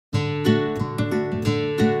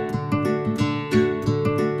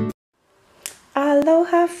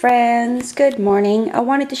friends, good morning. I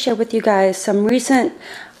wanted to share with you guys some recent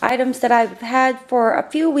items that I've had for a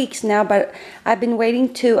few weeks now, but I've been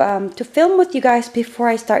waiting to film with you guys before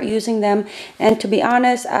I start using them. And to be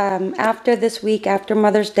honest, after this week, after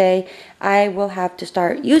Mother's Day, I will have to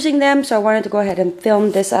start using them, so I wanted to go ahead and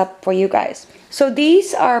film this up for you guys. So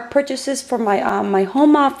these are purchases for my my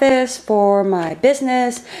home office, for my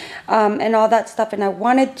business, and all that stuff, and I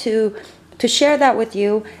wanted to share that with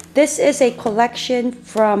you. This is a collection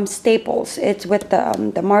from Staples. It's with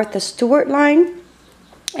the Martha Stewart line,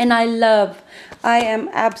 and I am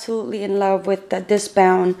absolutely in love with the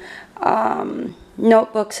discbound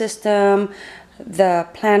notebook system, the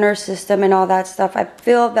planner system, and all that stuff. I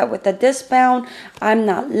feel that with the discbound, I'm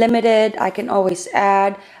not limited. I can always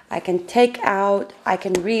add, I can take out, I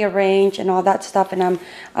can rearrange, and all that stuff, and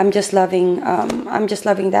I'm just loving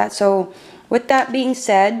that. So with that being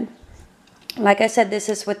said, like I said, this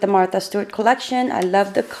is with the Martha Stewart collection. I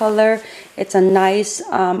love the color. It's a nice,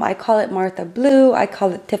 I call it Martha blue, I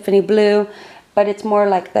call it Tiffany blue, but it's more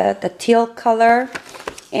like the teal color.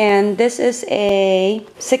 And this is a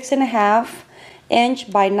 6.5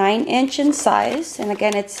 inch by 9 inch in size. And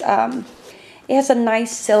again, it has a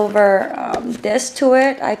nice silver disc to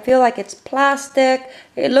it. I feel like it's plastic.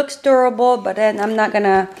 It looks durable, but then I'm not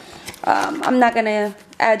gonna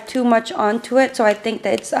add too much onto it, so I think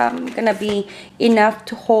that it's gonna be enough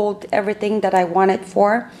to hold everything that I want it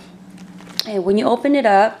for. And when you open it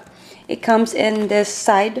up, it comes in this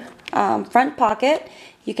side front pocket.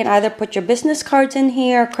 You can either put your business cards in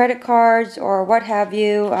here, credit cards, or what have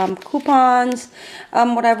you, coupons,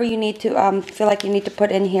 whatever you need to feel like you need to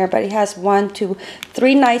put in here. But it has 1, 2,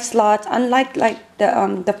 3 nice slots, unlike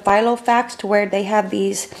the Filofax, to where they have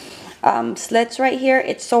these slits right here.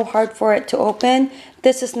 It's so hard for it to open.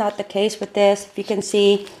 This is not the case with this. If you can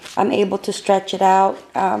see, I'm able to stretch it out.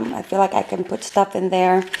 I feel like I can put stuff in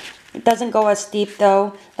there. It doesn't go as deep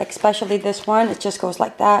though, like especially this one. It just goes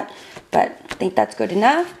like that, but I think that's good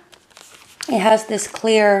enough. It has this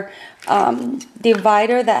clear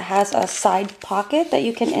divider that has a side pocket that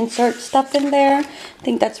you can insert stuff in there. I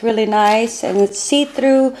think that's really nice, and it's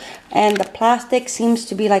see-through, and the plastic seems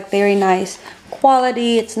to be like very nice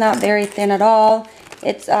quality. It's not very thin at all.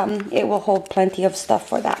 It's it will hold plenty of stuff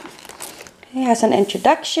for that. It has an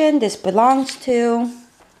introduction. This belongs to,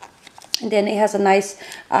 and then it has a nice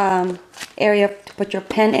area to put your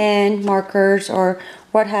pen in, markers, or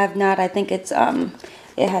what have not. I think it's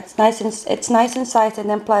it's nice in size, and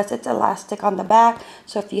then plus it's elastic on the back,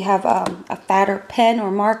 so if you have a fatter pen or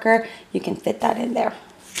marker, you can fit that in there.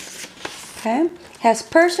 Okay, has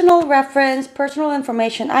personal reference, personal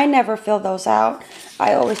information. I never fill those out.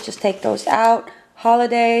 I always just take those out.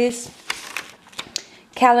 Holidays,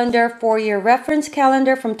 calendar, 4-year reference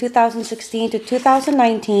calendar from 2016 to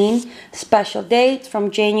 2019. Special dates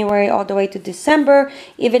from January all the way to December.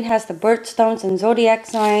 Even has the birthstones and zodiac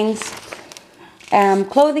signs.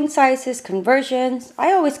 Clothing sizes, conversions.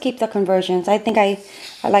 I always keep the conversions. I think I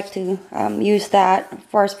like to use that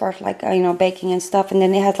for as far as like baking and stuff. And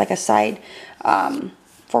then it has like a side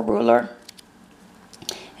for ruler.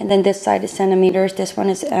 And then this side is centimeters. This one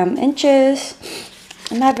is inches.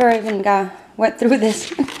 I never even went through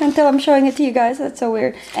this until I'm showing it to you guys. That's so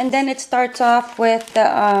weird. And then it starts off with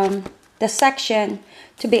the section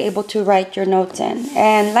to be able to write your notes in.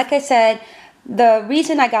 And like I said, the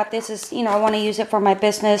reason I got this is, I want to use it for my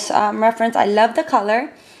business reference. I love the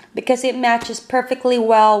color because it matches perfectly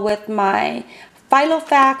well with my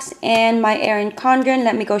Filofax and my Erin Condren.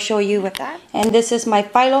 Let me go show you with that. And this is my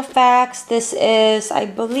Filofax. This is, I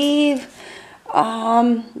believe,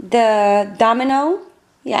 the Domino.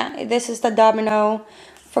 Yeah, this is the Domino.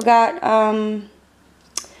 Forgot,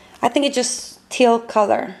 I think it's just teal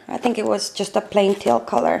color. I think it was just a plain teal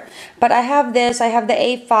color. But I have this, I have the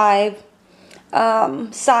A5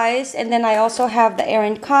 size, and then I also have the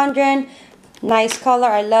Erin Condren. Nice color.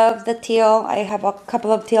 I love the teal. I have a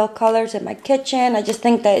couple of teal colors in my kitchen. I just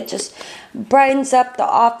think that it just brightens up the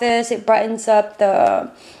office. It brightens up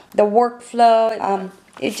the workflow.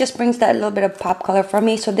 It just brings that little bit of pop color for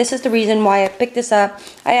me. So this is the reason why I picked this up.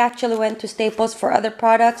 I actually went to Staples for other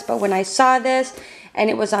products, but when I saw this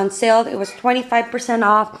and it was on sale, it was 25%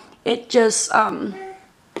 off. It just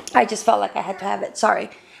I just felt like I had to have it.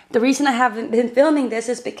 Sorry. The reason I haven't been filming this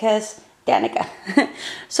is because Danica.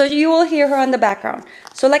 So you will hear her on the background.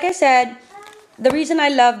 So like I said, the reason I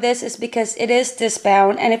love this is because it is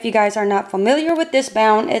discbound. And if you guys are not familiar with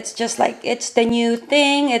discbound, it's just like, it's the new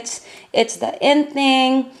thing. It's the in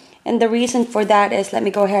thing. And the reason for that is, let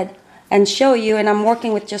me go ahead and show you. And I'm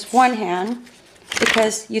working with just one hand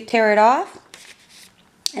because you tear it off.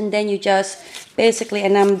 And then you just basically,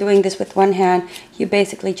 and I'm doing this with one hand, you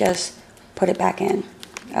basically just put it back in.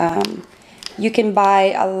 You can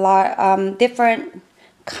buy a lot different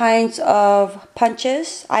kinds of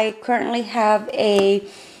punches. I currently have a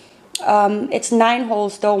it's 9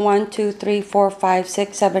 holes though. 1, 2, 3, 4, 5,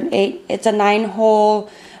 6, 7, 8. It's a 9-hole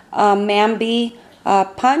Mambi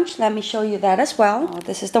punch. Let me show you that as well.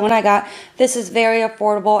 This is the one I got. This is very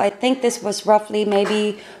affordable. I think this was roughly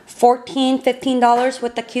maybe $14, $15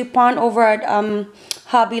 with the coupon over at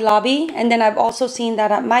Hobby Lobby. And then I've also seen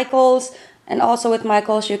that at Michael's. And also with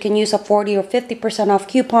Michael's, you can use a 40 or 50% off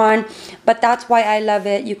coupon. But that's why I love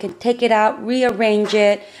it. You can take it out, rearrange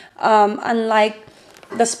it. Unlike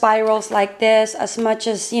the spirals like this, as much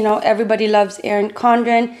as, you know, everybody loves Erin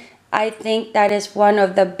Condren, I think that is one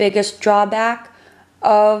of the biggest drawback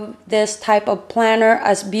of this type of planner.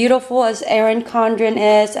 As beautiful as Erin Condren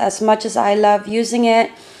is, as much as I love using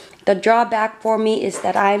it, the drawback for me is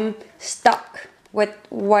that I'm stuck with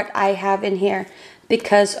what I have in here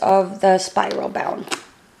because of the spiral bound.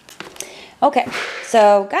 Okay,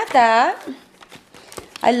 so got that.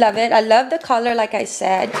 I love it. I love the color, like I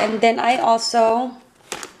said. And then I also,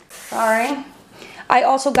 I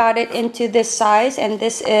also got it into this size, and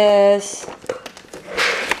this is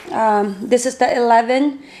the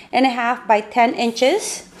 11.5 by 10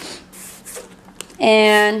 inches.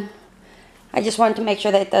 And I just wanted to make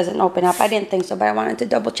sure that it doesn't open up. I didn't think so, but I wanted to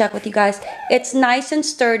double check with you guys. It's nice and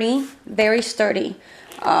sturdy, very sturdy.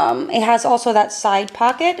 It has also that side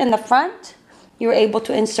pocket in the front. You're able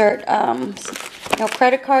to insert you know,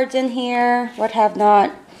 credit cards in here, what have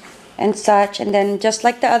not, and such. And then just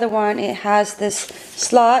like the other one, it has this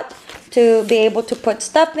slot to be able to put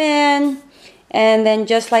stuff in. And then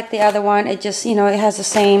just like the other one, it just, you know, it has the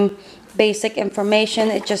same basic information.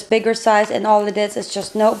 It's just bigger size, and all it is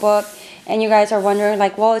just notebook. And you guys are wondering,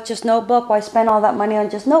 like, well, it's just notebook, why spend all that money on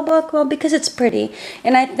just notebook? Well, because it's pretty.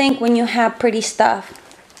 And I think when you have pretty stuff,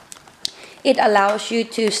 it allows you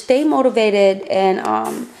to stay motivated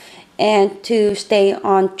and to stay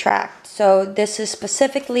on track. So this is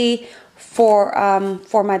specifically for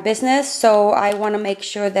my business. So I want to make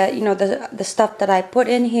sure that, you know, the stuff that I put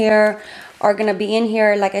in here are gonna be in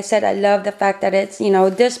here. Like I said, I love the fact that it's, you know,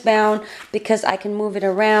 disc bound, because I can move it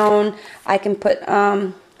around. I can put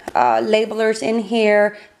labelers in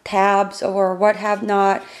here, tabs or what have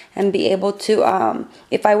not, and be able to,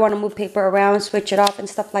 if I want to move paper around, switch it off and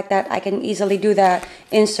stuff like that, I can easily do that,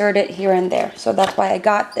 insert it here and there. So that's why I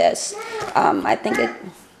got this. I think it,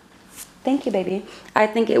 thank you, baby. I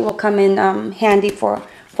think it will come in handy for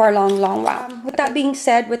a long while. With that being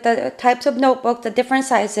said, with the types of notebooks, the different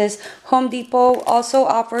sizes, Home Depot also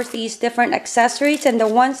offers these different accessories, and the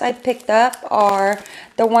ones I picked up are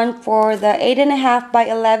the one for the 8.5 by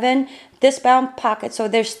 11 disc bound pocket. So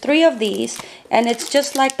there's 3 of these, and it's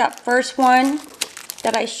just like that first one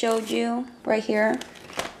that I showed you right here.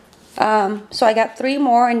 So I got 3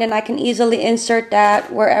 more, and then I can easily insert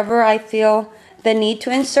that wherever I feel the need to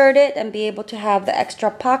insert it and be able to have the extra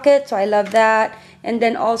pocket. So I love that. And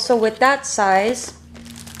then also with that size,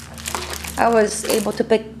 I was able to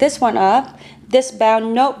pick this one up, disc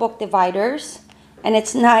bound notebook dividers, and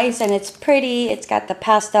it's nice and it's pretty. It's got the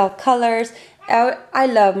pastel colors. I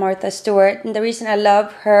love Martha Stewart, and the reason I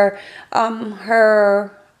love her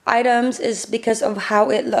items is because of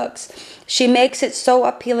how it looks. She makes it so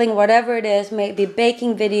appealing, whatever it is, maybe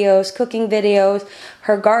baking videos, cooking videos,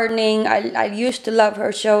 her gardening. I used to love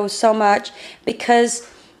her shows so much because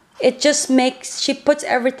it just makes, she puts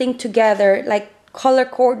everything together, like color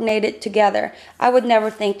coordinated together. I would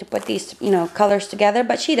never think to put these, you know, colors together,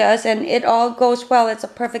 but she does, and it all goes well. It's a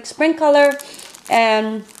perfect spring color,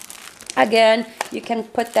 and again, you can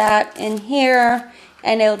put that in here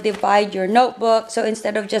and it'll divide your notebook. So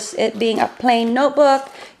instead of just it being a plain notebook,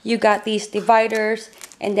 you got these dividers,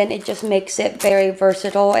 and then it just makes it very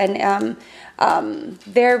versatile and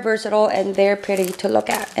very pretty to look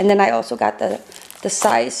at. And then I also got the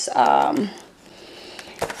size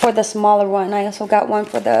for the smaller one. I also got one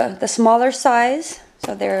for the smaller size.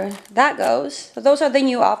 So there that goes. So those are the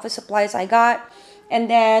new office supplies I got. And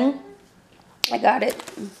then I got it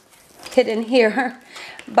hidden here.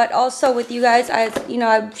 But also with you guys,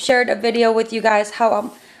 I've shared a video with you guys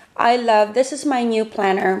how I love, this is my new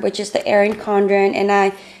planner, which is the Erin Condren, and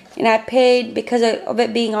I paid because of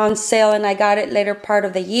it being on sale, and I got it later part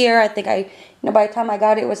of the year. I think by the time I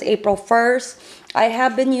got it, it was April 1st. I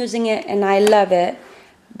have been using it and I love it.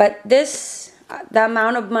 But this, the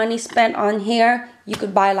amount of money spent on here, you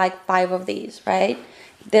could buy like 5 of these, right?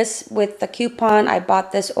 This with the coupon, I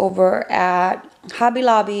bought this over at Hobby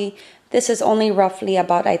Lobby. This is only roughly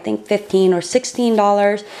about, I think, $15 or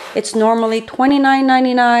 $16. It's normally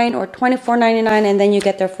 $29.99 or $24.99, and then you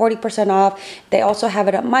get their 40% off. They also have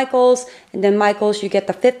it at Michael's, and then Michael's you get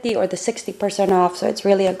the 50 or the 60% off, so it's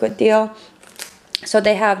really a good deal. So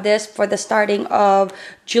they have this for the starting of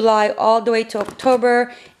July all the way to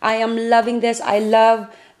October. I am loving this. I love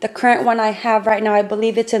the current one I have right now. I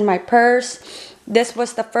believe it's in my purse. This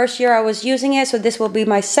was the first year I was using it, so this will be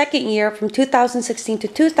my second year from 2016 to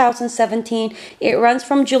 2017. It runs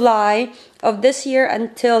from July of this year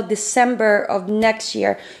until December of next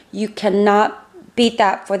year. You cannot beat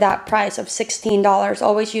that for that price of $16.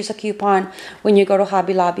 Always use a coupon when you go to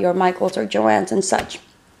Hobby Lobby or Michael's or Joann's and such.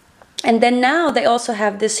 And then now they also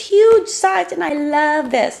have this huge size, and I love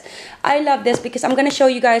this. I love this because I'm going to show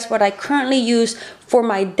you guys what I currently use for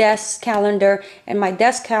my desk calendar. And my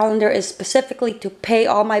desk calendar is specifically to pay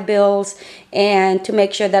all my bills and to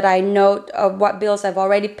make sure that I note of what bills I've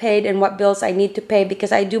already paid and what bills I need to pay,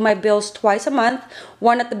 because I do my bills twice a month,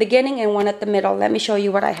 one at the beginning and one at the middle. Let me show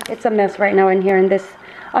you what I have. It's a mess right now in here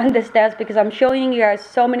on this desk because I'm showing you guys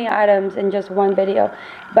so many items in just one video.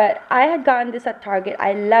 But I had gotten this at Target.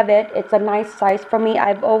 I love it. It's a nice size for me. I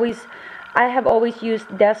have always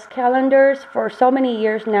used desk calendars for so many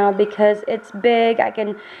years now because it's big. I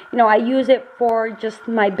can, I use it for just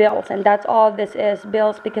my bills, and that's all this is,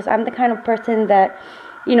 bills, because I'm the kind of person that,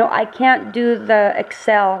 I can't do the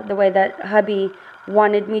Excel the way that hubby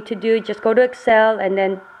wanted me to do. Just go to Excel and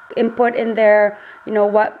then input in there,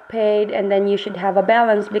 what paid, and then you should have a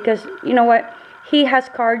balance, because what, he has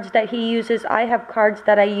cards that he uses, I have cards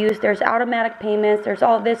that I use, there's automatic payments, there's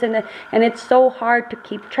all this and it's so hard to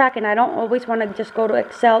keep track, and I don't always want to just go to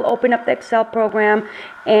Excel, open up the Excel program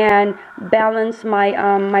and balance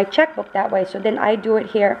my my checkbook that way. So then I do it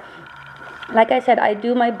here. Like I said, I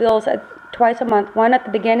do my bills twice a month, one at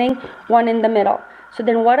the beginning, one in the middle. So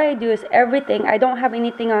then what I do is everything, I don't have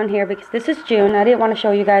anything on here because this is June. I didn't want to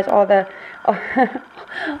show you guys all the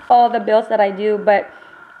all the bills that I do, but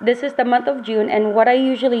this is the month of June, and what I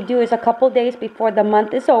usually do is a couple days before the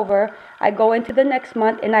month is over, I go into the next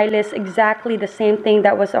month and I list exactly the same thing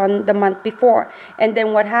that was on the month before. And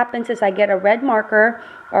then what happens is I get a red marker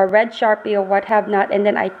or a red Sharpie or what have not, and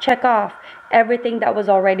then I check off everything that was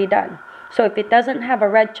already done. So if it doesn't have a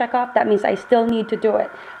red check off, that means I still need to do it.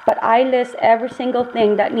 But I list every single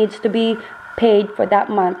thing that needs to be paid for that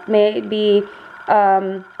month. Maybe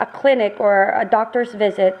a clinic or a doctor's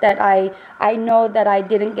visit that I know that I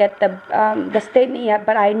didn't get the statement yet,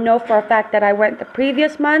 but I know for a fact that I went the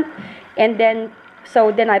previous month, and then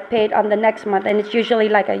I paid on the next month, and it's usually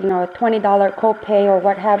like a $20 copay or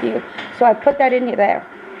what have you. So I put that in there.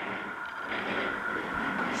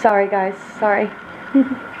 Sorry guys, sorry.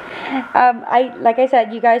 Like I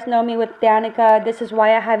said, you guys know me with Danica. This is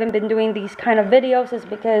why I haven't been doing these kind of videos, is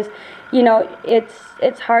because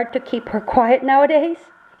it's hard to keep her quiet nowadays,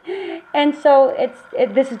 and so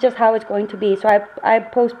this is just how it's going to be. So I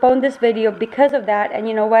postponed this video because of that, and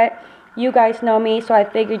you know what, you guys know me, so I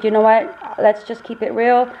figured, let's just keep it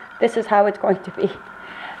real. This is how it's going to be.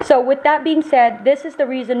 So with that being said, this is the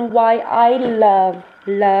reason why I love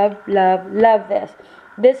this.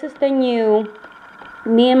 This is the new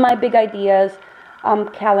Me and My Big Ideas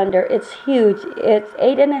calendar. It's huge. It's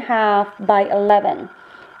 8.5 by 11,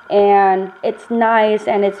 and it's nice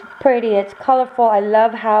and it's pretty. It's colorful. I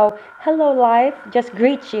love how Hello Life just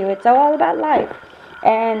greets you. It's all about life,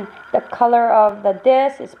 and the color of the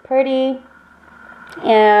disc is pretty,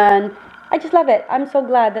 and I just love it. I'm so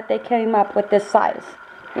glad that they came up with this size.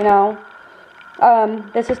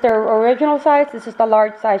 This is their original size. This is the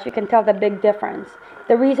large size. You can tell the big difference.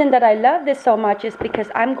 The reason that I love this so much is because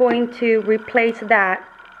I'm going to replace that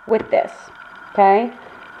with this. Okay,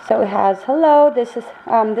 so it has hello. This is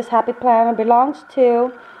this happy planner belongs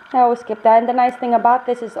to. I always skip that. And the nice thing about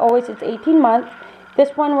this is always it's 18 months.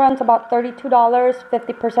 This one runs about $32,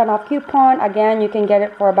 50% off coupon. Again, you can get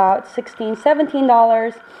it for about $16,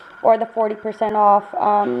 $17, or the 40% off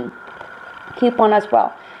coupon as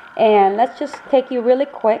well. And let's just take you really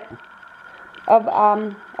quick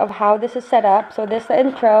of how this is set up. So this is the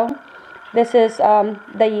intro. This is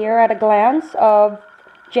the year at a glance of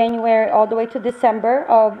January all the way to December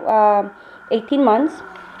of 18 months.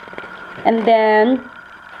 And then,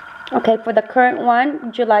 okay, for the current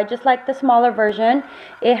one, July, just like the smaller version,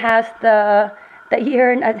 it has the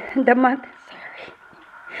year and the month.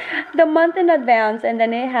 The month in advance, and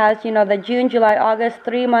then it has the June, July, August,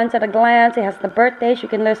 3 months at a glance. It has the birthdays. You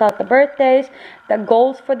can list out the birthdays, the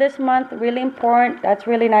goals for this month, really important. That's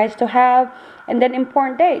really nice to have. And then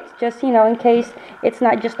important dates, just in case it's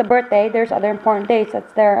not just the birthday, there's other important dates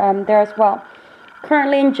that's there as well.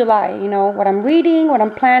 currently in July, you know, what I'm reading, what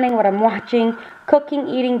I'm planning, what I'm watching, cooking,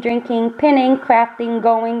 eating, drinking, pinning, crafting,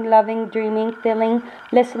 going, loving, dreaming, feeling,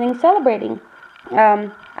 listening, celebrating.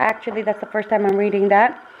 Actually, that's the first time I'm reading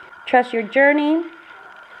that. Trust your journey.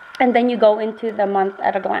 And then you go into the month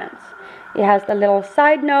at a glance. It has the little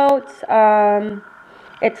side notes.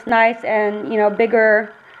 It's nice and, you know,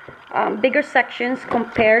 bigger sections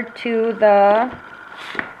compared to the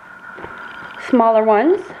smaller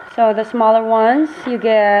ones. So the smaller ones you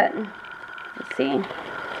get, let's see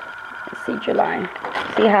July.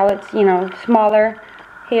 See how it's, you know, smaller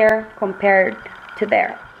here compared to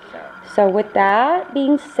there. So with that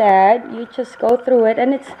being said, you just go through it,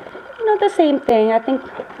 and it's, you know, the same thing. I think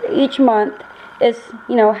each month is,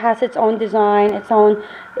 you know, has its own design, its own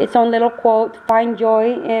little quote. Find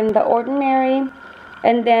joy in the ordinary.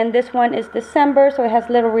 And then this one is December, so it has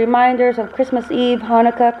little reminders of Christmas Eve,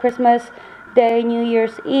 Hanukkah, Christmas Day, New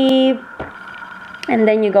Year's Eve. And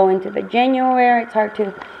then you go into the January. It's hard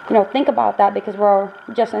to, you know, think about that because we're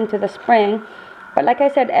just into the spring. But like I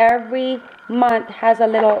said, every month has a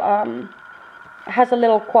little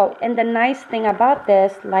quote. And the nice thing about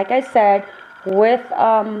this, like I said, with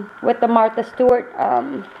the Martha Stewart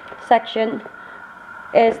section,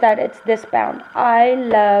 is that it's disc bound. I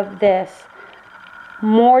love this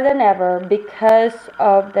more than ever because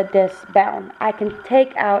of the disc bound. I can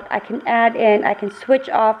take out, I can add in, I can switch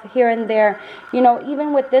off here and there. You know,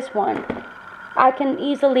 even with this one, I can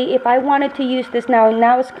easily, if I wanted to use this now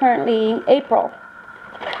it's currently April.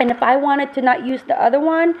 And if I wanted to not use the other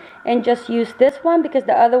one and just use this one because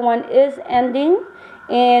the other one is ending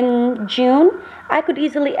in June, I could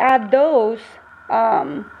easily add those,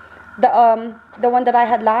 the one that I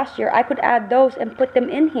had last year, I could add those and put them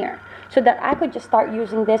in here so that I could just start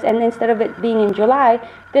using this, and instead of it being in July,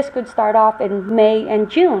 this could start off in May and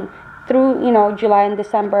June through, you know, July and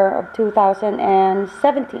December of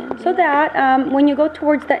 2017. So that when you go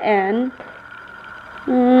towards the end,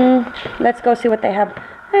 let's go see what they have.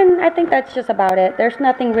 And I think that's just about it. There's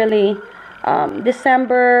nothing really.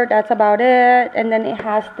 December, that's about it. And then it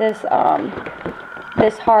has this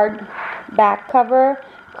this hard back cover,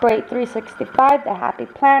 Create 365, the Happy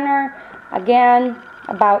Planner. Again,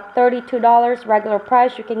 about $32 regular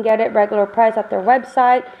price. You can get it regular price at their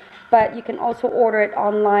website, but you can also order it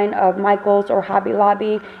online of Michael's or Hobby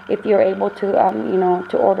Lobby if you're able to, you know,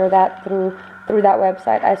 to order that through that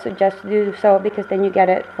website. I suggest you do so because then you get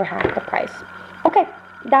it for half the price. Okay.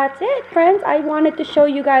 That's it, friends. I wanted to show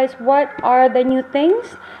you guys what are the new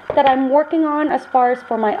things that I'm working on as far as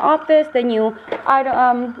for my office, the new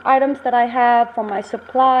items that I have for my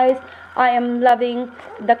supplies. I am loving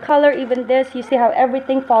the color, even this. You see how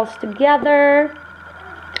everything falls together.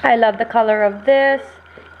 I love the color of this.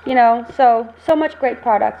 You know, so much great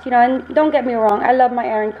products. You know, and don't get me wrong, I love my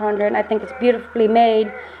Erin Condren. I think it's beautifully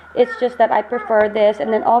made. It's just that I prefer this.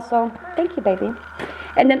 And then also, thank you, baby.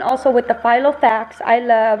 And then also with the Filofax, I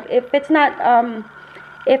love, if it's not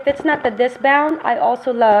the disc bound, I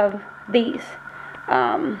also love these.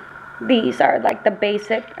 These are like the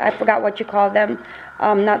basic, I forgot what you call them,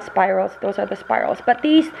 not spirals, those are the spirals. But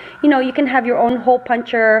these, you know, you can have your own hole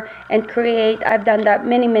puncher and create. I've done that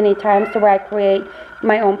many times to where I create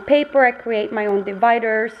my own paper, I create my own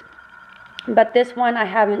dividers. But this one I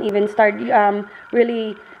haven't even started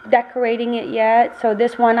really decorating it yet. So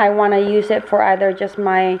this one I want to use it for either just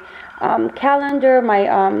my calendar, my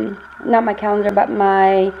not my calendar, but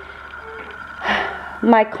my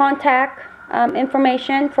contact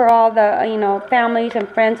information for all the, you know, families and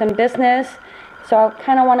friends and business. So I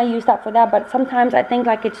kind of want to use that for that, but sometimes I think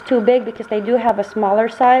like it's too big because they do have a smaller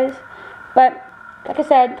size. But like I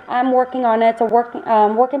said, I'm working on it. It's a work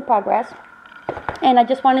in progress. And I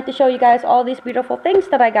just wanted to show you guys all these beautiful things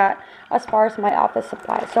that I got as far as my office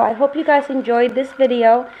supplies. So I hope you guys enjoyed this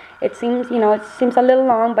video. It seems, you know, it seems a little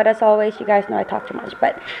long, but as always, you guys know I talk too much.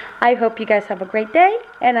 But I hope you guys have a great day.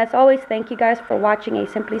 And as always, thank you guys for watching A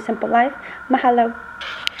Simply Simple Life. Mahalo.